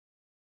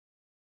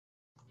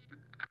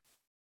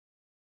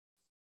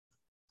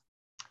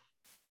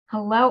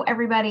Hello,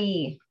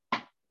 everybody.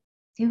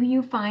 Do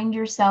you find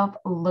yourself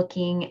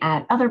looking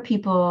at other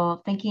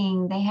people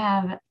thinking they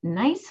have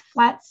nice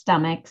flat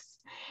stomachs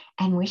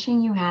and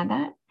wishing you had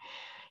that?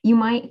 You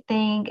might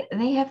think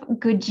they have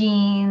good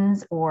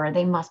genes, or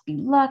they must be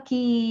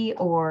lucky,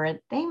 or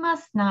they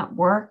must not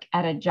work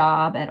at a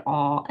job at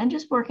all and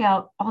just work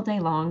out all day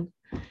long.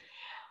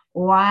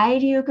 Why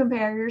do you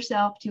compare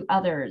yourself to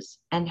others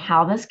and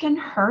how this can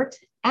hurt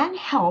and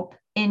help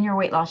in your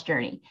weight loss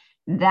journey?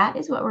 That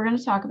is what we're going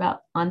to talk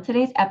about on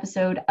today's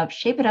episode of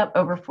Shape It Up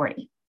Over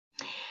 40.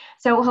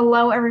 So,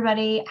 hello,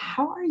 everybody.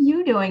 How are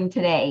you doing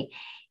today?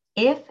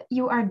 If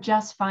you are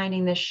just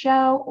finding the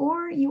show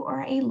or you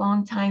are a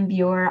longtime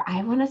viewer,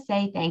 I want to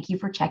say thank you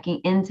for checking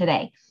in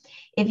today.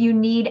 If you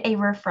need a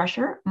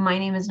refresher, my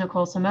name is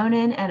Nicole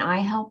Simonin, and I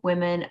help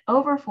women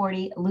over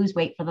 40 lose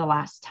weight for the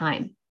last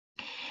time.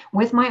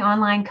 With my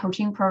online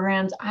coaching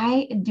programs,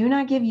 I do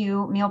not give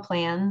you meal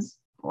plans,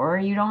 or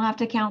you don't have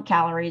to count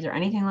calories or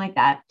anything like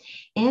that.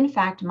 In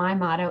fact, my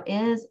motto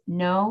is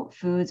no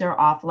foods are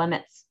off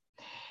limits.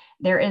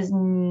 There is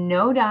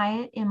no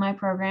diet in my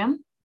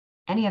program,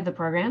 any of the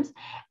programs,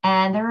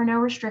 and there are no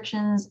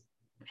restrictions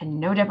and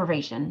no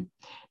deprivation,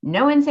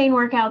 no insane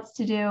workouts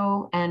to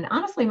do. And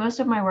honestly, most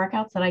of my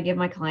workouts that I give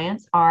my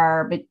clients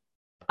are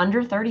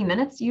under 30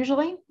 minutes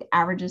usually. The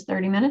average is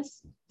 30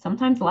 minutes,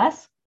 sometimes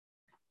less.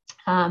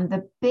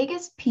 The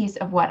biggest piece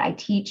of what I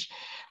teach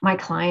my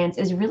clients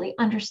is really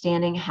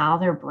understanding how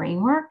their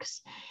brain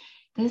works.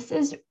 This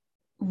is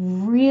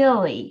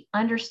really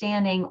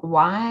understanding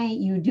why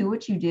you do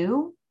what you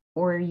do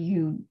or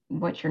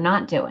what you're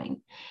not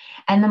doing.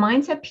 And the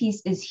mindset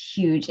piece is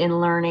huge in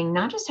learning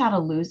not just how to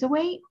lose the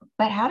weight,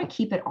 but how to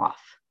keep it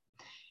off.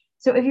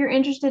 So if you're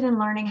interested in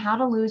learning how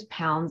to lose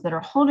pounds that are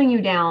holding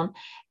you down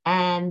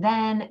and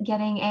then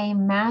getting a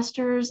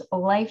master's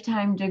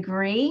lifetime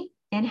degree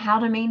in how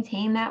to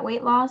maintain that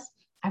weight loss,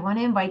 I want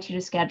to invite you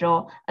to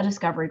schedule a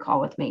discovery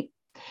call with me.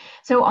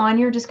 So on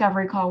your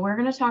discovery call, we're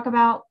going to talk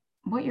about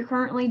what you're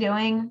currently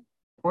doing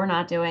or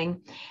not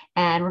doing,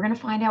 and we're going to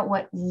find out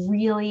what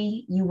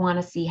really you want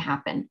to see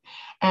happen.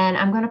 And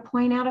I'm going to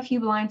point out a few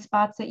blind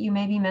spots that you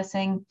may be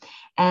missing,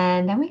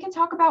 and then we can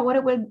talk about what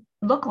it would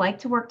look like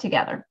to work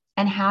together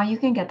and how you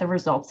can get the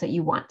results that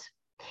you want.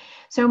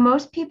 So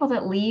most people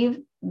that leave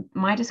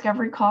my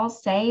discovery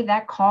calls say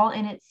that call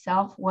in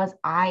itself was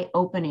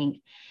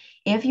eye-opening.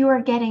 If you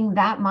are getting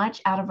that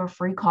much out of a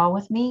free call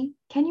with me,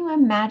 can you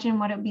imagine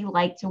what it'd be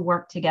like to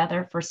work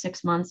together for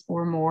 6 months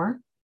or more?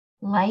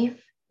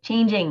 Life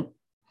changing.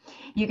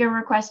 You can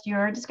request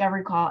your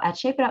discovery call at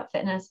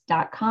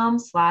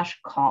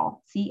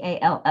shapeitupfitness.com/call,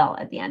 CALL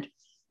at the end.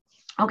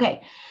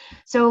 Okay,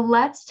 so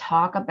let's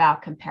talk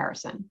about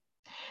comparison.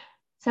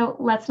 So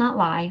let's not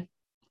lie.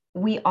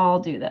 We all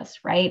do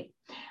this, right?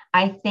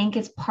 I think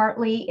it's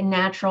partly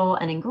natural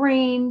and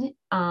ingrained.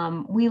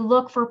 We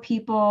look for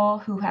people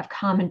who have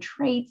common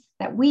traits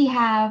that we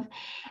have.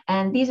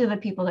 And these are the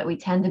people that we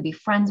tend to be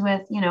friends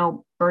with,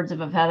 birds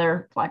of a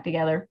feather flock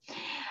together.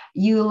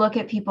 You look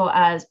at people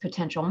as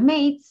potential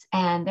mates,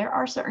 and there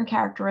are certain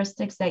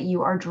characteristics that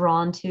you are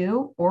drawn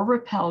to or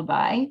repelled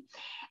by.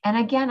 And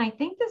again, I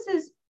think this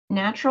is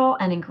natural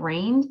and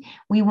ingrained.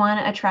 We want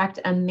to attract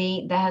a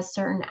mate that has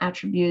certain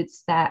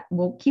attributes that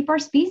will keep our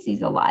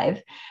species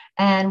alive.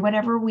 And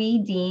whatever we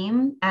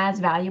deem as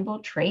valuable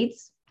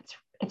traits,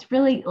 it's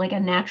really like a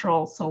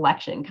natural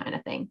selection kind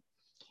of thing.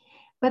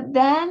 But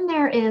then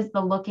there is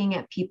the looking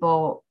at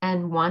people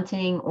and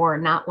wanting or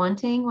not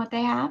wanting what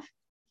they have.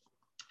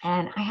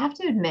 And I have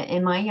to admit,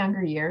 in my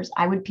younger years,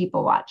 I would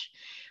people watch,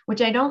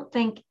 which I don't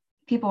think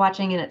people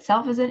watching in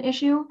itself is an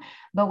issue.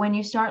 But when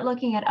you start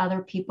looking at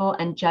other people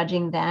and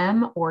judging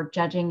them or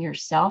judging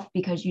yourself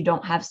because you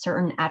don't have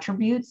certain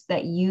attributes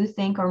that you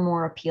think are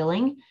more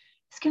appealing,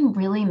 this can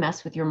really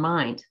mess with your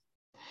mind.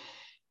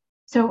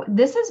 So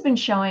this has been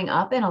showing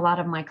up in a lot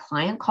of my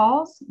client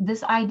calls,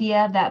 this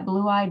idea that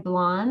blue-eyed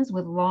blondes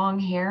with long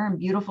hair and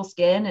beautiful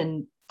skin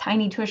and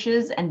tiny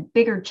tushes and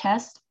bigger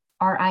chest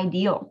are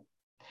ideal.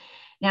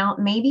 Now,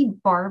 maybe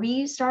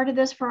Barbie started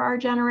this for our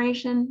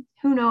generation,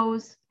 who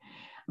knows?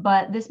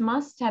 But this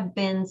must have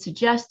been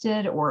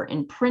suggested or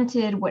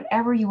imprinted,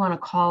 whatever you want to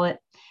call it.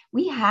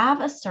 We have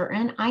a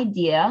certain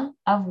idea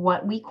of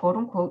what we quote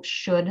unquote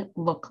should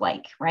look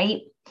like,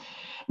 right?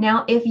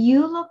 Now, if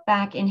you look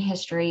back in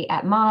history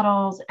at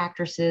models,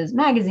 actresses,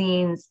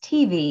 magazines,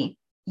 TV,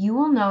 you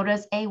will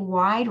notice a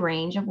wide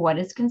range of what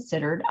is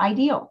considered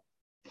ideal.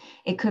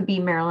 It could be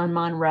Marilyn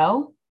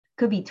Monroe,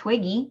 could be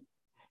Twiggy,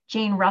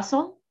 Jane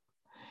Russell,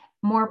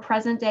 more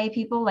present day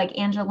people like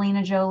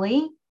Angelina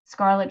Jolie,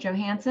 Scarlett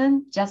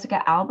Johansson,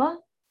 Jessica Alba.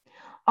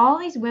 All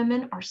these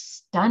women are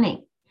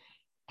stunning,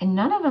 and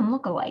none of them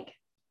look alike.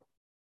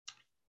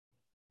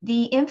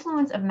 The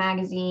influence of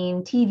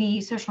magazine,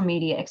 TV, social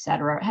media,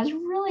 etc., has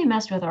really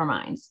messed with our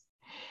minds.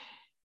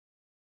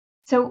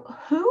 So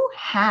who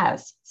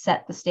has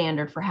set the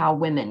standard for how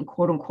women,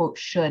 quote unquote,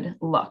 should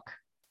look?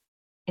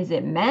 Is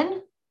it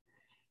men?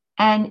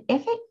 And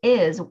if it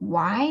is,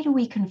 why do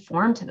we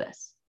conform to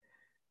this?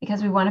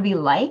 Because we want to be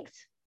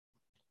liked?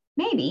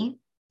 Maybe.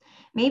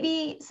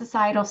 Maybe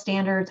societal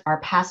standards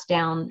are passed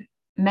down.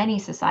 Many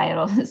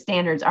societal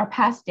standards are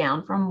passed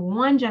down from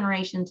one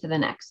generation to the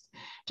next,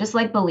 just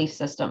like belief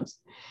systems.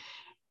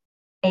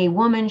 A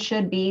woman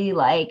should be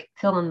like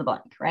fill in the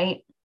blank,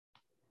 right?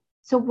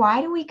 So,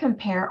 why do we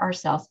compare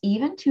ourselves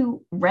even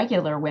to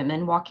regular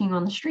women walking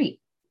on the street?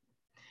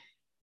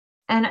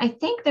 And I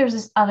think there's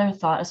this other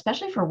thought,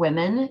 especially for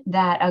women,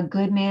 that a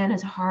good man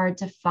is hard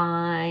to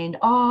find.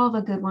 All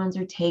the good ones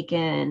are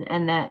taken,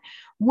 and that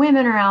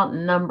women are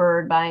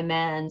outnumbered by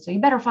men. So you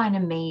better find a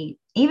mate.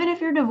 Even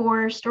if you're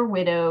divorced or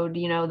widowed,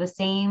 the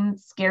same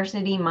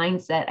scarcity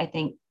mindset, I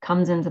think,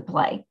 comes into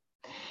play.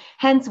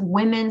 Hence,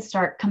 women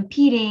start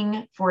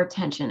competing for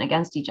attention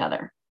against each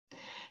other,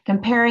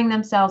 comparing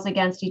themselves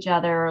against each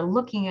other,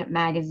 looking at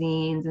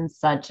magazines and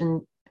such,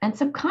 and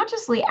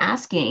subconsciously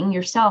asking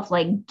yourself,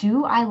 like,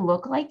 do I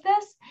look like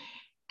this?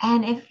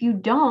 And if you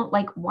don't,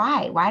 like,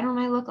 why? Why don't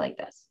I look like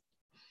this?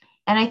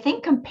 And I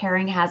think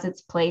comparing has its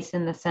place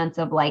in the sense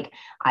of like,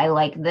 I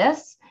like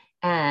this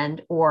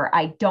or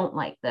I don't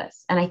like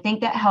this. And I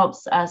think that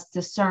helps us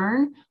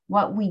discern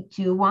what we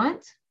do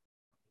want.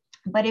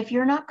 But if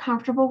you're not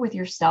comfortable with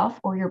yourself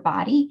or your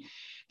body,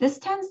 this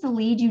tends to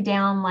lead you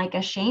down like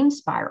a shame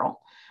spiral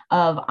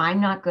of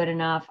I'm not good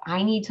enough.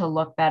 I need to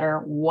look better.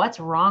 What's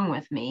wrong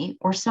with me?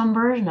 Or some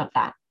version of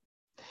that.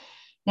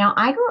 Now,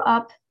 I grew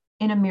up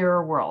in a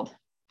mirror world.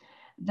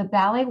 The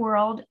ballet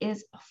world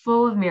is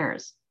full of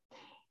mirrors.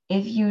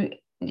 If you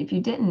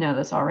didn't know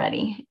this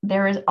already,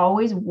 there is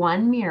always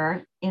one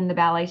mirror in the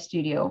ballet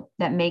studio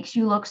that makes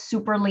you look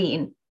super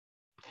lean.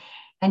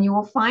 And you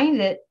will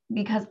find it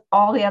because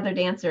all the other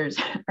dancers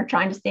are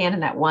trying to stand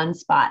in that one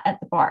spot at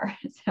the bar.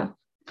 So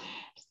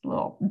just a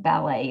little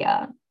ballet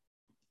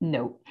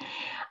note.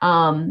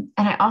 And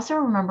I also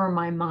remember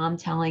my mom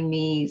telling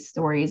me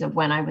stories of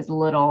when I was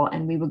little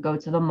and we would go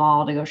to the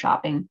mall to go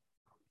shopping.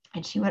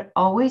 And she would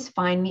always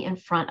find me in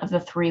front of the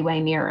three-way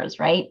mirrors,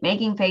 right?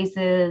 Making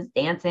faces,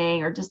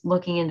 dancing, or just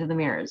looking into the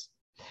mirrors.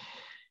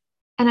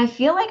 And I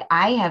feel like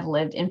I have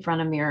lived in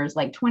front of mirrors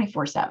like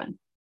 24/7.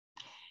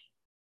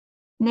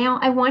 Now,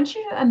 I want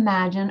you to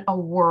imagine a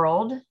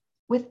world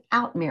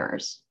without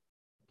mirrors,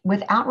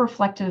 without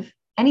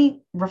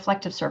any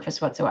reflective surface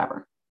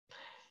whatsoever.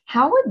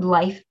 How would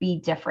life be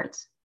different?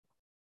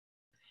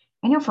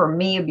 I know for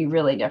me, it'd be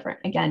really different.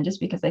 Again, just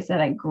because I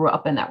said I grew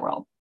up in that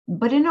world.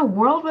 But in a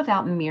world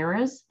without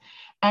mirrors,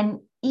 and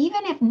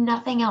even if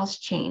nothing else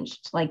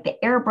changed, like the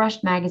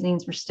airbrushed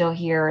magazines were still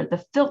here,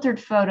 the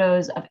filtered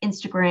photos of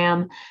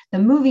Instagram, the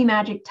movie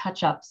magic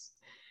touch ups,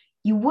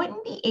 you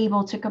wouldn't be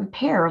able to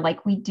compare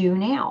like we do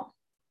now.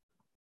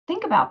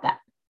 Think about that.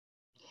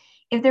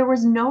 If there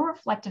was no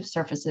reflective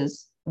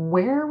surfaces,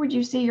 where would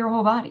you see your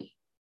whole body?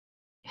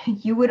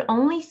 You would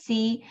only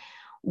see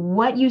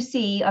what you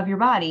see of your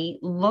body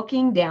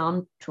looking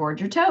down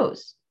toward your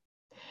toes.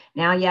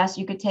 Now, yes,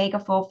 you could take a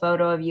full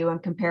photo of you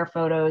and compare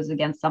photos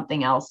against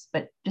something else,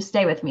 but just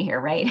stay with me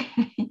here, right?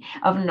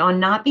 On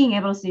not being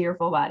able to see your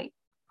full body.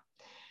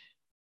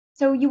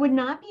 So you would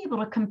not be able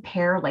to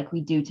compare like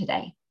we do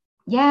today.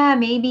 Yeah,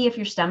 maybe if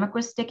your stomach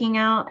was sticking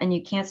out and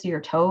you can't see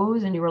your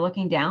toes and you were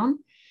looking down,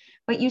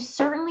 but you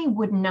certainly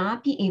would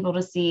not be able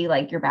to see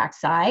like your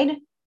backside.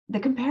 The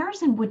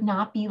comparison would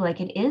not be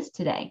like it is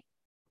today.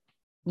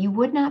 You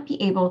would not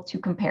be able to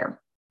compare.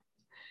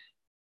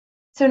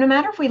 So no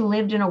matter if we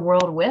lived in a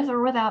world with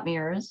or without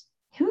mirrors,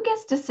 who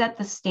gets to set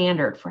the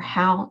standard for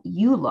how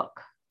you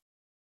look?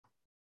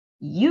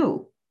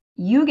 You.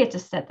 You get to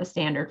set the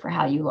standard for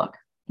how you look.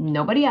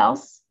 Nobody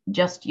else,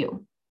 just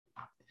you.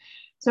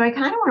 So I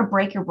kind of want to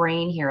break your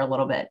brain here a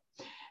little bit.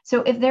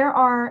 So if there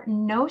are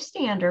no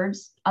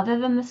standards other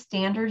than the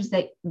standards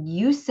that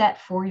you set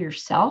for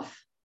yourself,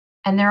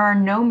 and there are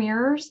no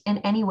mirrors in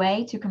any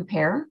way to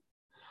compare,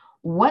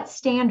 what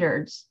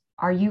standards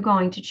are you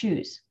going to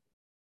choose?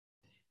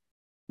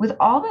 With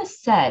all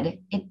this said,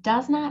 it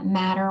does not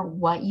matter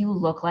what you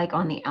look like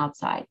on the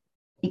outside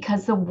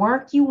because the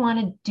work you want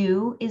to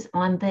do is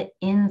on the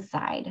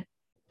inside.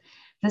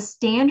 The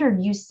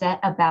standard you set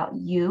about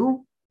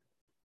you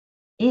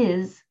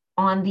is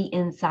on the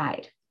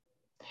inside.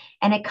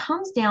 And it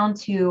comes down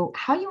to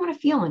how you want to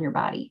feel in your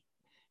body.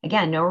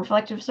 Again, no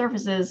reflective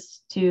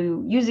surfaces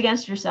to use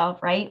against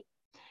yourself, right?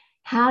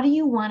 How do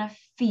you want to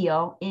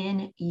feel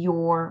in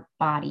your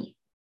body?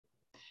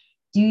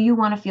 Do you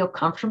want to feel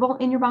comfortable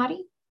in your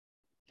body?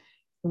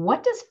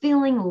 What does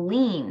feeling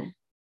lean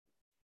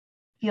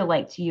feel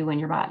like to you in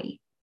your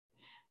body?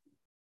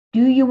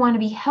 Do you want to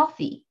be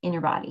healthy in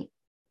your body?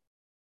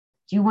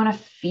 Do you want to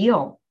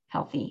feel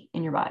healthy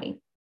in your body?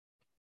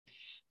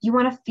 Do you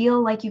want to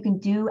feel like you can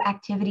do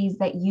activities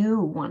that you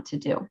want to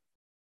do?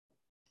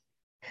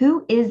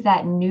 Who is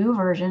that new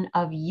version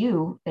of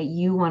you that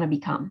you want to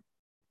become?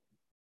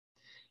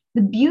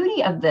 The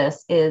beauty of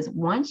this is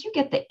once you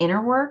get the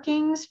inner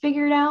workings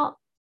figured out,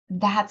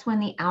 that's when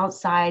the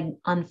outside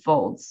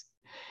unfolds.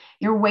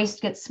 Your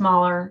waist gets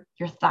smaller,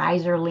 your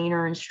thighs are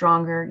leaner and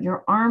stronger,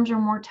 your arms are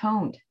more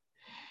toned.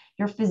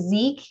 Your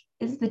physique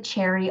is the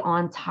cherry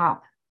on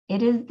top.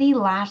 It is the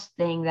last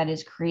thing that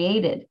is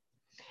created.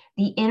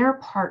 The inner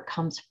part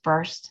comes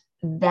first,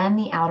 then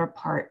the outer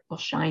part will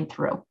shine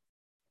through.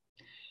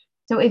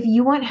 So if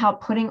you want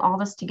help putting all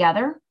this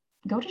together,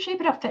 go to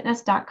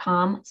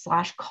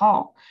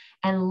shapeitupfitness.com/call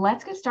and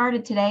let's get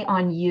started today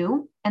on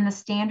you and the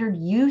standard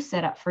you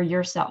set up for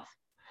yourself.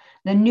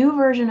 The new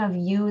version of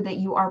you that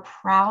you are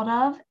proud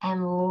of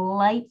and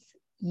lights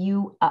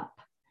you up.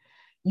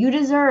 You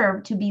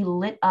deserve to be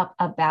lit up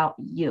about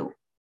you.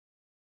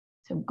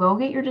 So go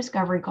get your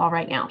discovery call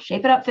right now,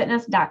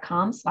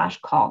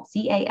 shapeitupfitness.com/call,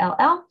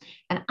 CALL,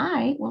 and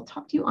I will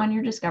talk to you on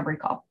your discovery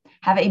call.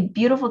 Have a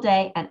beautiful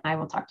day, and I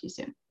will talk to you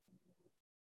soon.